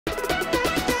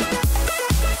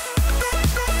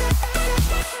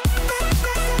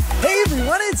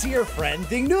Noodles here, friend.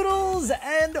 Ding Noodles,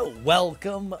 and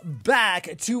welcome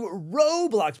back to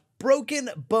Roblox Broken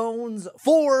Bones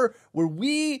 4, where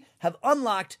we have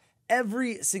unlocked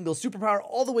every single superpower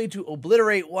all the way to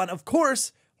obliterate one. Of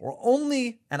course, we're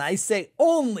only, and I say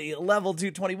only, level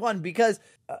 221 because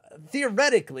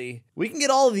theoretically, we can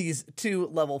get all of these to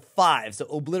level 5. So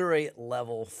obliterate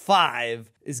level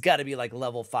 5 is got to be like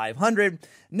level 500.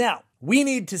 Now, we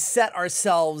need to set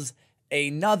ourselves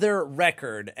another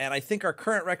record, and I think our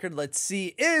current record, let's see,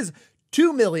 is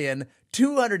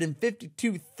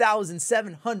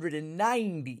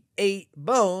 2,252,798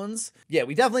 bones. Yeah,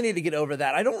 we definitely need to get over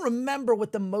that. I don't remember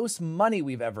what the most money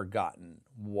we've ever gotten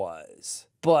was,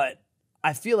 but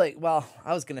I feel like, well,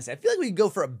 I was gonna say, I feel like we could go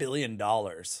for $1 billion.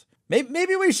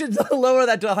 Maybe we should lower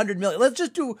that to 100 million. Let's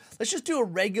just do a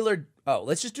regular,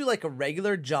 let's just do like a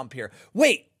regular jump here.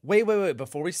 Wait,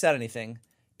 before we set anything,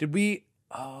 did we,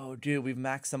 oh, dude, we've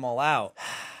maxed them all out.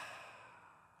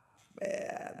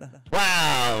 Man.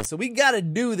 Wow. So we got to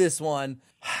do this one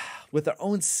with our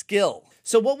own skill.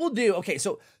 So what we'll do, okay,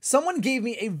 so someone gave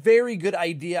me a very good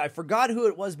idea. I forgot who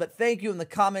it was, but thank you in the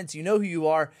comments. You know who you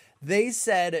are. They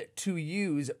said to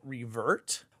use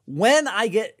revert when I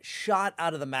get shot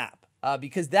out of the map,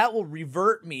 because that will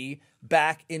revert me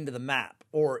back into the map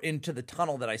or into the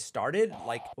tunnel that I started.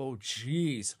 Like, oh,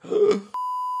 geez.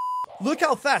 Look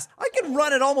how fast. I can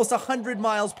run at almost 100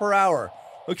 miles per hour.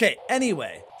 Okay,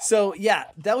 anyway. So yeah,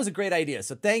 that was a great idea.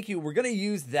 So thank you. We're going to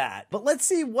use that. But let's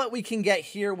see what we can get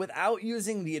here without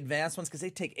using the advanced ones, because they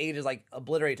take ages. Like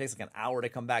obliterate takes like an hour to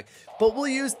come back. But we'll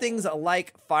use things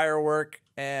like firework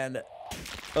and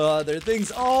other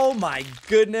things. Oh my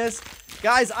goodness.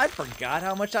 Guys, I forgot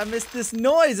how much I missed this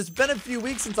noise. It's been a few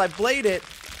weeks since I played it,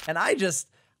 and I just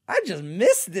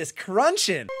missed this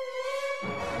crunching.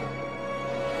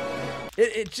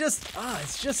 It's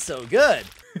just so good.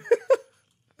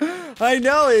 I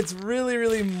know, it's really,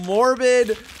 really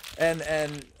morbid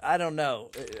and I don't know,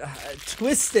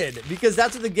 twisted, because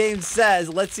that's what the game says.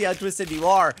 Let's see how twisted you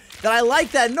are. That I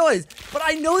like that noise, but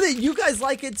I know that you guys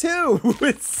like it too.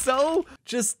 It's so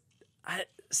just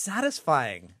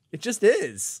satisfying. It just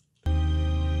is.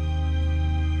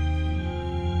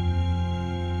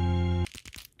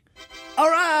 All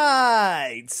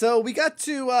right, so we got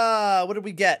to, what did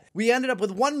we get? We ended up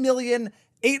with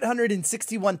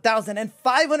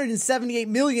 $1,861,578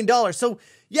 million. So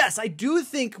yes, I do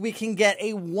think we can get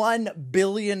a $1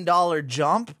 billion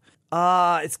jump.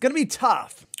 It's gonna be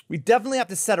tough. We definitely have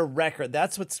to set a record.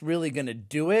 That's what's really gonna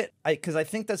do it. Because I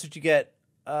think that's what you get.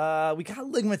 We got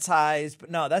ligmatized, but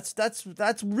no, that's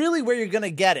really where you're gonna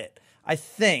get it. I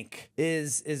think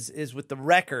is with the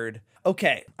record.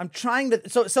 Okay, I'm trying to,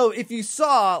 so if you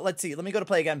saw, let's see, let me go to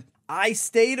play again. I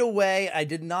stayed away, I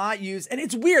did not use, and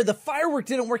it's weird, the firework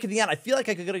didn't work at the end. I feel like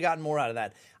I could have gotten more out of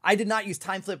that. I did not use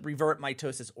time flip, revert,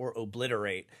 mitosis, or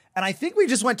obliterate. And I think we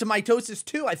just went to mitosis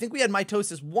 2. I think we had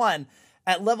mitosis 1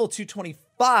 at level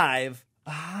 225.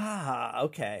 Ah,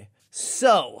 okay.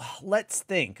 So, let's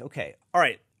think. Okay, all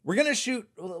right. We're gonna shoot,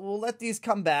 we'll let these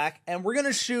come back, and we're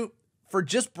gonna shoot for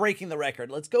just breaking the record.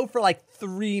 Let's go for like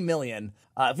 3 million.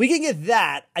 If we can get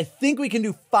that, I think we can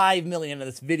do 5 million in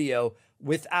this video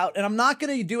without, and I'm not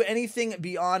gonna do anything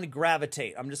beyond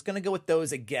gravitate. I'm just gonna go with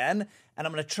those again, and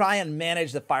I'm gonna try and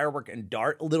manage the firework and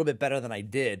dart a little bit better than I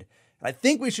did. And I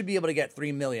think we should be able to get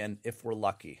 3 million if we're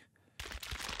lucky.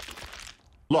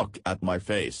 Look at my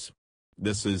face.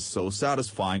 This is so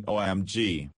satisfying,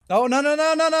 OMG. Oh, no.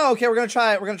 Okay, we're gonna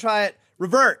try it.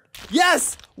 Revert.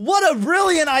 Yes! What a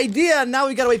brilliant idea! Now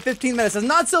we gotta wait 15 minutes. It's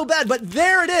not so bad, but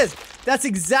there it is. That's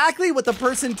exactly what the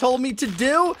person told me to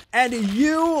do, and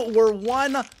you were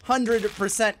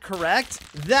 100% correct.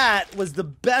 That was the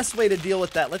best way to deal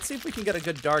with that. Let's see if we can get a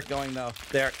good dart going, though.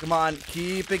 There, come on,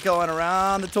 keep it going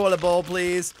around the toilet bowl,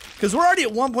 please. Because we're already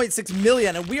at 1.6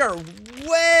 million, and we are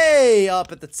way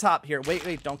up at the top here.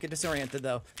 Wait, don't get disoriented,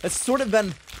 though. That's sort of been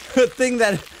a thing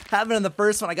that happened in the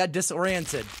first one. I got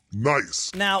disoriented.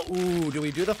 Nice. Now, ooh, do we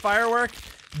do the firework?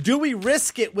 Do we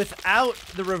risk it without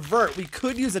the revert? We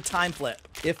could use a time flip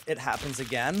if it happens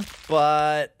again,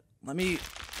 but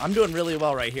I'm doing really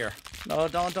well right here. No,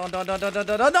 don't.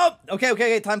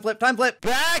 Okay, time flip.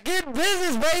 Back in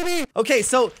business, baby. Okay,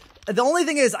 so the only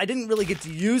thing is I didn't really get to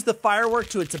use the firework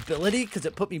to its ability because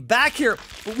it put me back here,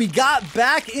 but we got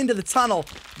back into the tunnel.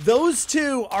 Those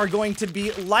two are going to be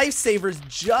lifesavers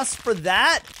just for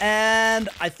that, and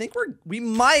I think we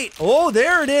might, oh,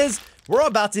 there it is. We're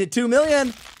about to hit 2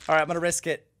 million. All right, I'm gonna risk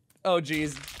it. Oh,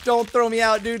 geez. Don't throw me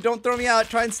out, dude. Don't throw me out.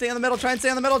 Try and stay in the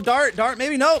middle. Dart,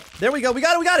 maybe. Nope. There we go. We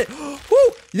got it. Woo!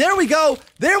 There we go.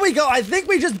 I think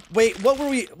we just, wait, what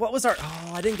was our,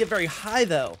 oh, I didn't get very high,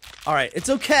 though. All right, it's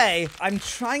okay. I'm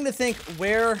trying to think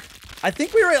where, I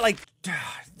think we were at like,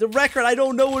 the record, I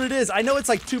don't know what it is. I know it's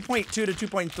like 2.2 to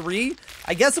 2.3.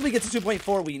 I guess if we get to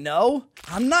 2.4, we know.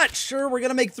 I'm not sure we're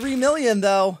gonna make 3 million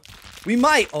though. We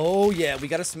might. Oh yeah, we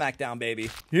got a smackdown,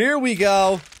 baby. Here we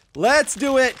go. Let's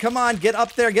do it. Come on, get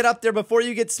up there before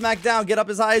you get smacked down. Get up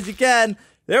as high as you can.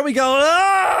 There we go.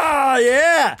 Ah,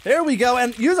 yeah. There we go.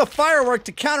 And use a firework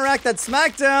to counteract that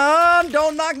smackdown.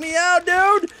 Don't knock me out,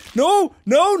 dude. No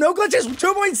glitches.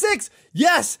 2.6.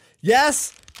 Yes.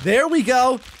 There we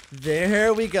go.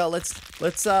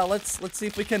 Let's see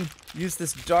if we can use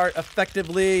this dart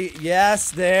effectively.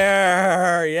 Yes,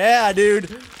 there. Yeah,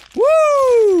 dude.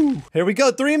 Woo! Here we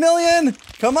go, 3 million.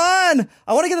 Come on.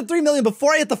 I want to get to 3 million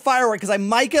before I hit the firework because I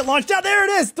might get launched out. There it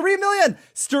is, 3 million.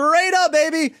 Straight up,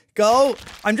 baby. Go.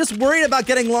 I'm just worried about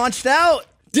getting launched out.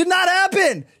 Did not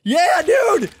happen. Yeah,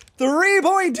 dude.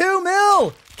 3.2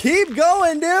 mil. Keep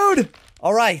going, dude.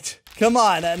 All right. Come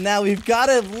on. Now we've got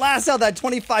to last out that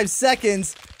 25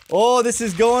 seconds. Oh, this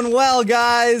is going well,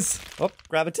 guys. Oh,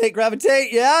 gravitate.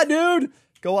 Yeah, dude.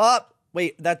 Go up.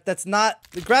 Wait, that's not,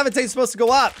 the gravitate's supposed to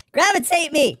go up.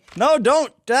 Gravitate me. No,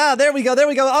 don't. Ah, there we go.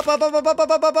 Up.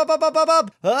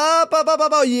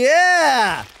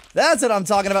 Yeah. That's what I'm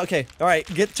talking about. Okay. All right.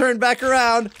 Get turned back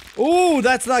around. Ooh,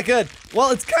 that's not good.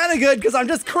 Well, it's kind of good because I'm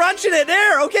just crunching it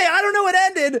there. Okay. I don't know what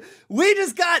ended. We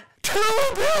just got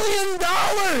 $2 billion.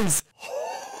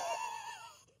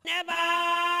 Never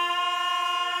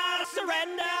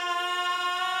surrender.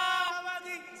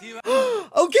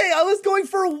 Okay, I was going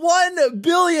for 1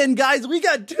 billion, guys. We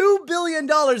got $2 billion.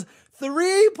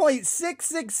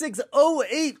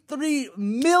 3.666083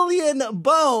 million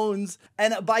bones.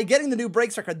 And by getting the new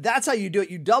breaks record, that's how you do it.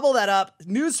 You double that up.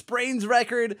 New sprains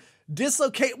record.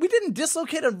 Dislocate. We didn't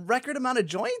dislocate a record amount of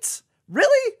joints?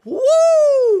 Really?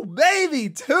 Woo! Baby,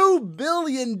 $2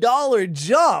 billion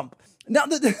jump. Now,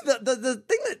 the thing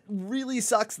that really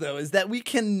sucks, though, is that we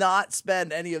cannot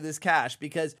spend any of this cash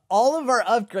because all of our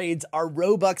upgrades are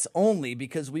Robux only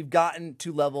because we've gotten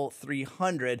to level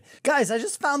 300. Guys, I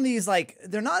just found these, like,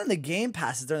 they're not in the game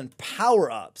passes, they're in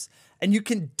power-ups. And you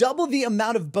can double the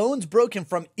amount of bones broken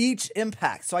from each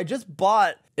impact. So I just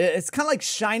bought, it's kind of like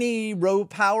shiny row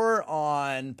power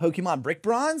on Pokemon Brick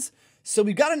Bronze. So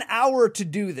we've got an hour to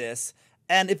do this.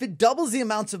 And if it doubles the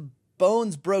amounts of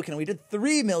bones broken, we did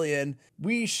 3 million,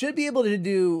 we should be able to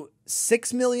do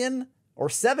 6 million or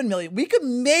 7 million. We could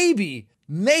maybe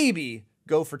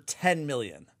go for 10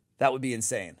 million. That would be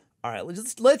insane. All right,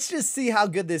 let's just see how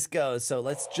good this goes. So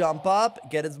let's jump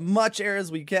up, get as much air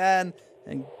as we can,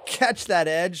 and catch that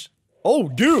edge. Oh,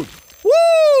 dude.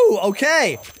 Woo!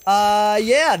 Okay.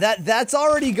 Yeah, that's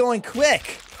already going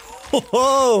quick.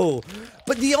 Whoa.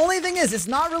 But the only thing is, it's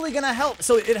not really gonna help.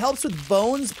 So it helps with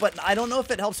bones, but I don't know if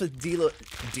it helps with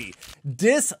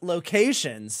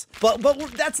dislocations. But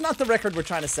that's not the record we're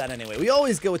trying to set anyway. We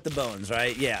always go with the bones,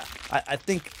 right? Yeah, I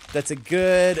think that's a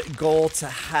good goal to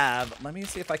have. Let me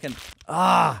see if I can,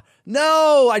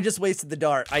 no, I just wasted the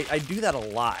dart. I do that a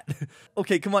lot.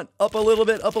 Okay, come on, up a little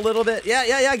bit.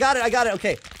 Yeah, I got it.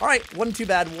 Okay, all right, wasn't too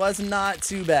bad, was not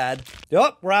too bad.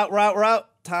 Yup, we're out.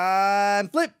 Time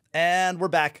flip, and we're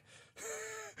back.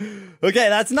 Okay,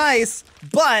 that's nice,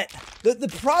 but the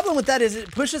problem with that is it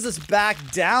pushes us back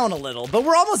down a little, but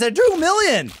we're almost at 2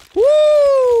 million.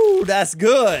 Woo! That's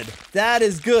good. That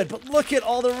is good, but look at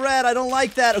all the red. I don't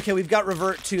like that. Okay, we've got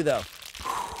revert 2, though.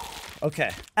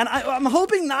 Okay, and I'm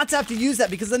hoping not to have to use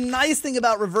that because the nice thing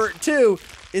about revert 2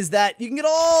 is that you can get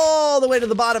all the way to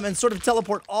the bottom and sort of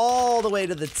teleport all the way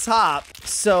to the top.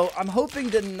 So I'm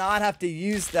hoping to not have to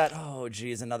use that. Oh,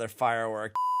 geez, another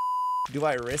firework. Do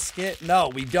I risk it? No,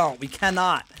 we don't. We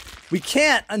cannot. We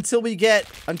can't until we get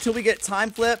time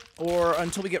flip or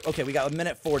until we get, okay, we got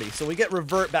 1:40. So we get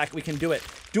revert back, we can do it.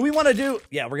 Do we want to do,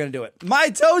 yeah, we're going to do it.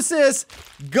 Mitosis,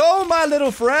 go my little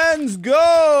friends,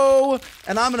 go.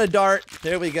 And I'm going to dart.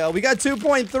 There we go. We got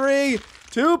 2.3,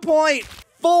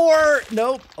 2.4.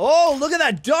 Nope. Oh, look at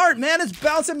that dart, man. It's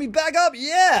bouncing me back up.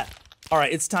 Yeah. All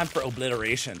right, it's time for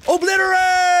obliteration.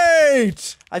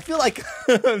 Obliterate! I feel like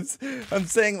I'm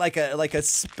saying like a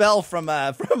spell from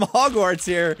Hogwarts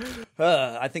here.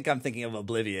 I think I'm thinking of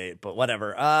obliviate, but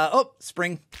whatever. Oh,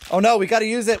 spring. Oh no, we gotta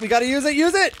use it.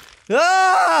 Use it!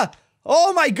 Ah!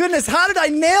 Oh my goodness, how did I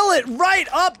nail it right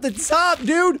up the top,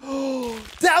 dude?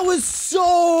 That was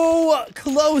so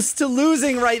close to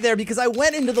losing right there because I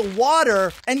went into the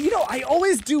water, and you know, I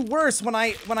always do worse when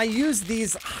I use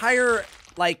these higher,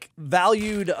 like,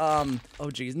 valued, oh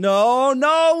geez, no,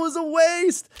 it was a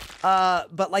waste.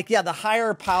 But like, yeah, the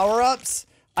higher power-ups,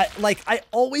 I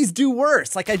always do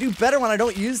worse. Like, I do better when I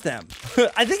don't use them.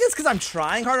 I think it's because I'm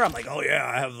trying harder. I'm like, oh yeah,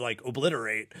 I have like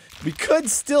obliterate. We could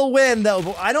still win though,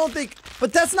 but I don't think,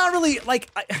 but that's not really like,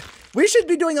 we should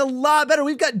be doing a lot better.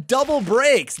 We've got double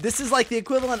breaks. This is like the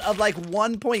equivalent of like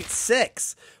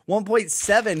 1.6,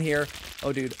 1.7 here.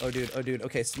 Oh dude, oh dude, oh dude.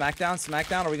 Okay, smackdown,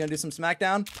 smackdown. Are we gonna do some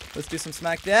smackdown? Let's do some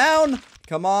smackdown.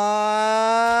 Come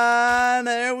on,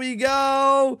 there we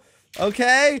go.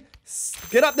 Okay,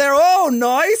 get up there. Oh,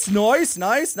 nice, nice,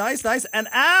 nice, nice, nice. And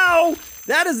ow,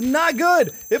 that is not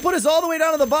good. It put us all the way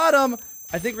down to the bottom.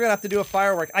 I think we're gonna have to do a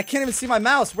firework. I can't even see my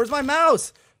mouse. Where's my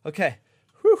mouse? Okay.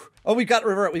 Whew. Oh, we got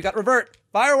revert. We got revert.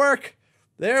 Firework.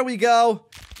 There we go.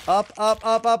 Up, up,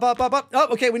 up, up, up, up, up. Oh,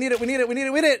 okay. We need it. We need it. We need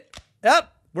it. We need it.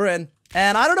 Yep. We're in.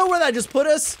 And I don't know where that just put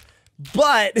us,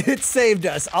 but it saved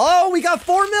us. Oh, we got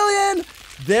 4 million.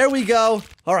 There we go.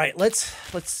 All right. Let's,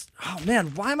 oh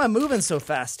man, why am I moving so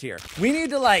fast here? We need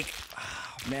to like,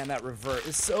 oh man, that revert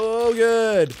is so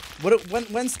good.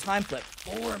 When's time flip?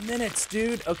 4 minutes,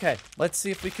 dude. Okay. Let's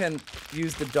see if we can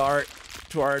use the dart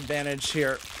to our advantage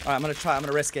here. All right, I'm gonna try. I'm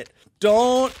gonna risk it.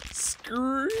 Don't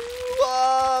screw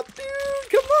up, dude.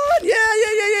 Come on. Yeah.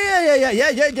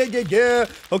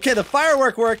 Okay, the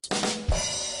firework worked.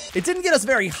 It didn't get us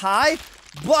very high,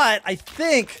 but I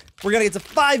think we're gonna get to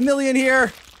 5 million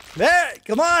here. There,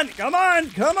 come on, come on,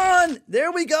 come on.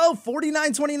 There we go.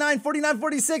 49, 29, 49,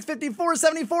 46, 54,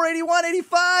 74, 81,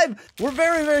 85. We're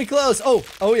very, very close. Oh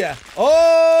yeah.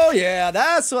 Oh yeah,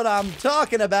 that's what I'm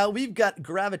talking about. We've got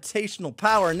gravitational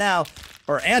power now,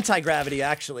 or anti-gravity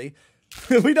actually.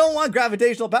 We don't want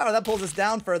gravitational power. That pulls us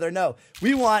down further. No,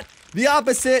 we want the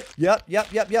opposite. Yep.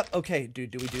 Okay,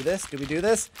 dude, do we do this? Do we do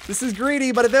this? This is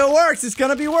greedy, but if it works, it's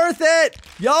gonna be worth it.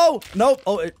 Yo, nope.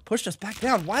 Oh, it pushed us back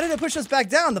down. Why did it push us back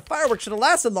down? The fireworks should have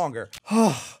lasted longer.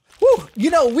 Whew. You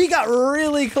know, we got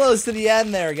really close to the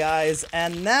end there, guys.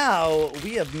 And now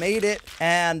we have made it.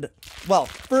 And, well,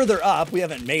 further up, we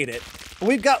haven't made it. But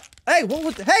we've got, hey,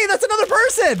 hey, that's another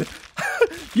person.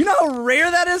 You know how rare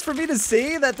that is for me to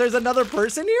see that there's another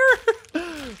person here?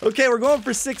 Okay, we're going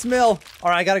for 6 mil. All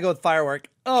right, I gotta go with firework.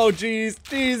 Oh, geez.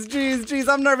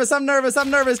 I'm nervous.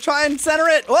 Try and center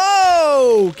it.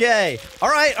 Whoa, okay. All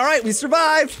right, we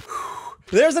survived.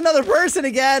 There's another person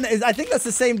again. I think that's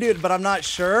the same dude, but I'm not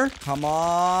sure. Come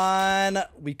on.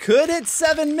 We could hit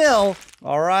 7 mil.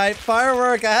 All right,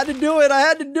 firework. I had to do it.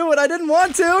 I didn't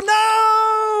want to.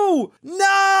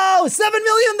 No, 7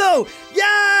 million though.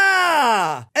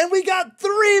 Yeah. And we got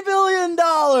 $3 billion.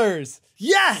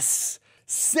 Yes.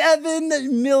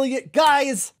 7 million.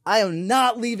 Guys, I am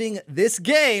not leaving this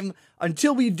game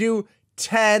until we do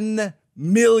 10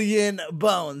 million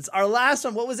bones. Our last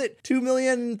one, what was it?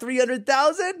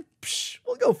 2,300,000?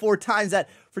 We'll go 4 times that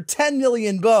for 10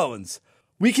 million bones.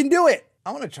 We can do it. I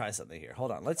want to try something here.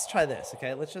 Hold on. Let's try this.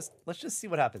 Okay. Let's just see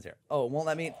what happens here. Oh, it won't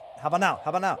let me. How about now?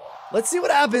 Let's see what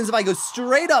happens if I go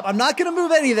straight up. I'm not going to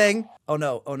move anything. Oh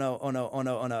no.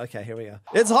 Okay, here we go.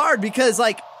 It's hard because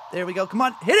like, there we go. Come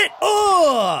on, hit it.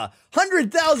 Oh,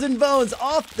 100,000 bones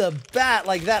off the bat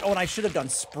like that. Oh, and I should have done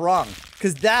sprung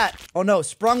because that, oh no,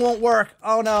 sprung won't work.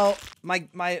 Oh no,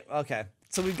 okay.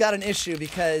 So we've got an issue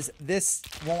because this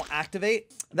won't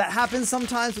activate. That happens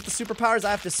sometimes with the superpowers.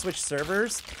 I have to switch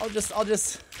servers. I'll just,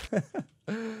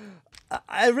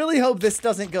 I really hope this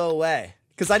doesn't go away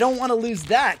because I don't want to lose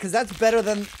that because that's better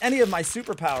than any of my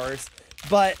superpowers.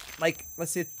 But like,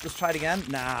 let's try it again.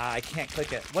 Nah, I can't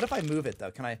click it. What if I move it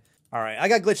though? Can I? All right, I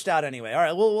got glitched out anyway. All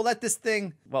right, we'll let this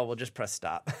thing, well, we'll just press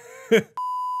stop.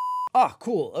 Oh,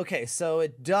 cool. Okay, so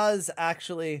it does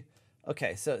actually,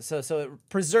 okay, so it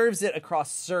preserves it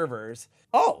across servers.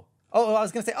 Oh, I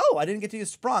was gonna say, I didn't get to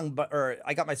use sprung, or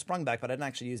I got my sprung back, but I didn't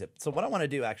actually use it. So what I wanna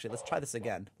do actually, let's try this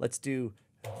again. Let's do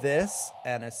this,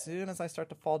 and as soon as I start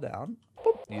to fall down,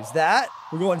 boop, use that.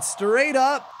 We're going straight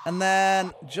up, and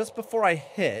then just before I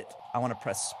hit, I wanna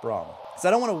press sprung. Because I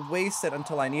don't wanna waste it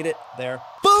until I need it. There,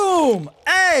 boom!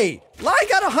 Hey, I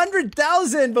got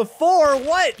 100,000 before,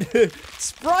 what?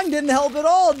 Sprung didn't help at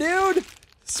all, dude.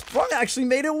 Sprung actually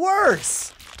made it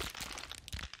worse.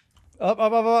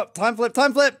 Up. Time flip.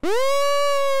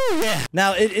 Yeah.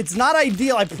 Now, it's not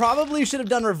ideal. I probably should have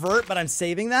done revert, but I'm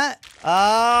saving that.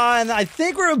 And I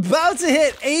think we're about to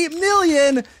hit 8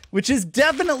 million, which is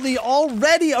definitely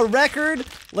already a record.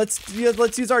 Let's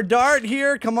use our dart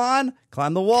here. Come on.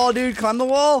 Climb the wall, dude. Climb the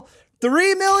wall.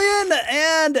 3 million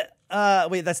and,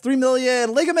 wait, that's 3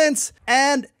 million ligaments.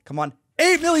 And, come on,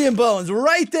 8 million bones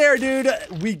right there, dude.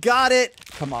 We got it.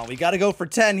 Come on, we got to go for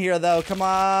 10 here, though. Come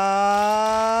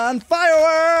on.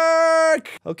 Firework.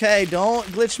 Okay, don't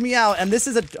glitch me out. And this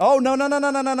is a, oh, no.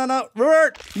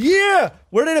 Revert. Yeah.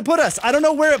 Where did it put us? I don't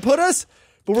know where it put us,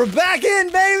 but we're back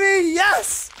in, baby.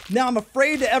 Yes. Now, I'm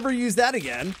afraid to ever use that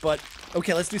again, but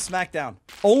Okay, let's do SmackDown.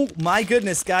 Oh my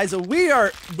goodness, guys.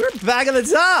 We're back at the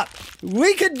top.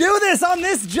 We could do this on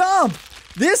this jump.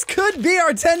 This could be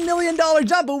our $10 million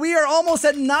jump, but we are almost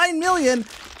at 9 million,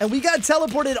 and we got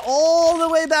teleported all the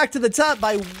way back to the top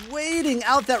by waiting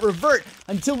out that revert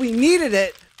until we needed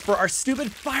it for our stupid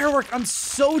firework. I'm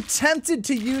so tempted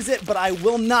to use it, but I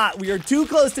will not. We are too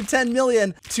close to 10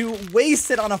 million to waste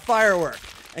it on a firework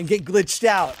and get glitched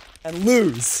out and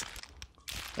lose.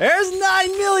 There's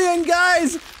 9 million,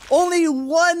 guys. Only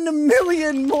 1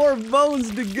 million more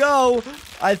bones to go.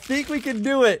 I think we can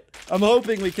do it. I'm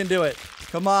hoping we can do it.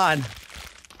 Come on.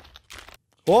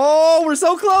 Oh, we're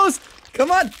so close.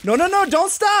 Come on. No, no, no. Don't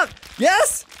stop.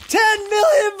 Yes. 10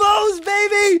 million bones,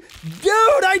 baby.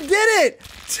 Dude, I did it.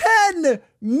 10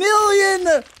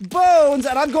 million bones.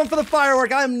 And I'm going for the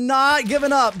firework. I'm not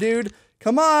giving up, dude.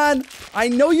 Come on. I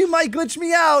know you might glitch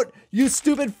me out, you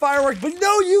stupid firework, but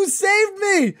no, you saved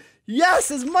me. Yes,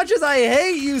 as much as I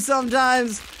hate you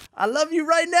sometimes, I love you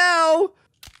right now.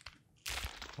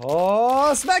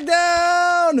 Oh,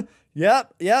 SmackDown.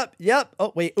 Yep, yep, yep.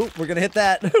 Oh, wait. Ooh, we're going to hit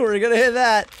that. We're going to hit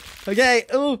that. Okay.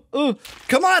 Ooh, ooh.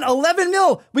 Come on. 11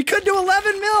 mil. We could do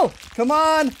 11 mil. Come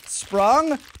on.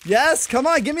 Sprung. Yes. Come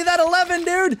on. Give me that 11,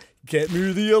 dude. Get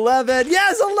me the 11.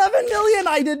 Yes, 11 million.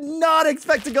 I did not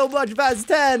expect to go much past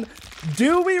 10.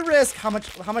 Do we risk, how much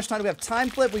time do we have? Time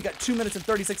flip. We got 2 minutes and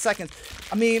 36 seconds.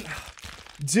 I mean,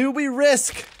 do we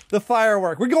risk the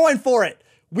firework? We're going for it.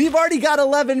 We've already got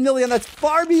 11 million. That's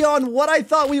far beyond what I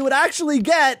thought we would actually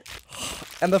get.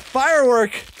 And the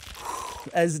firework,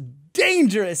 as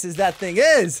dangerous as that thing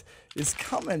is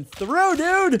coming through,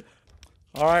 dude.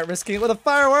 All right, risking it with a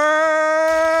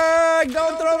firework.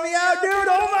 Don't throw me out, dude.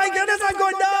 Oh my goodness, I'm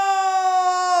going,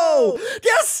 no.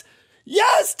 Yes,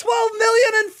 yes, 12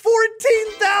 million and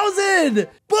 14,000.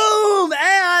 Boom,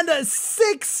 and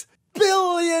 $6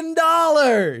 billion.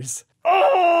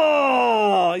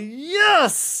 Oh,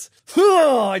 yes.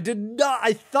 I did not,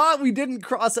 I thought we didn't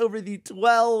cross over the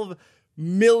 12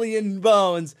 million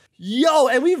bones. Yo,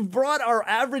 and we've brought our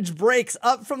average breaks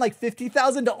up from like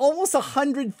 50,000 to almost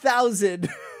 100,000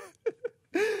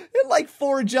 in like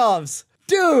 4 jumps.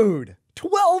 Dude,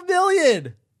 12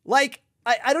 million. Like,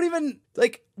 I don't even,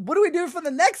 like, what do we do for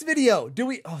the next video? Do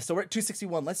we, oh, so we're at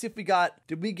 261. Let's see if we got,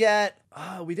 did we get,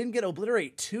 we didn't get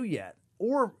Obliterate 2 yet.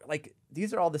 Or like,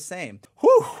 these are all the same.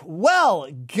 Whew. Well,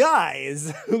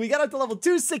 guys, we got up to level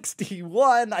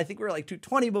 261. I think we were like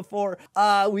 220 before.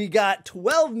 We got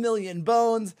 12 million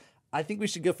bones. I think we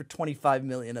should go for 25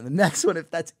 million in the next one,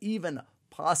 if that's even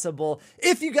possible.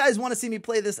 If you guys want to see me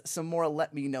play this some more,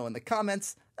 let me know in the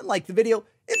comments and like the video.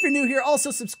 If you're new here,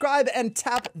 also subscribe and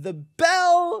tap the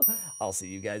bell. I'll see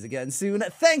you guys again soon.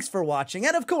 Thanks for watching.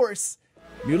 And of course,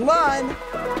 new line.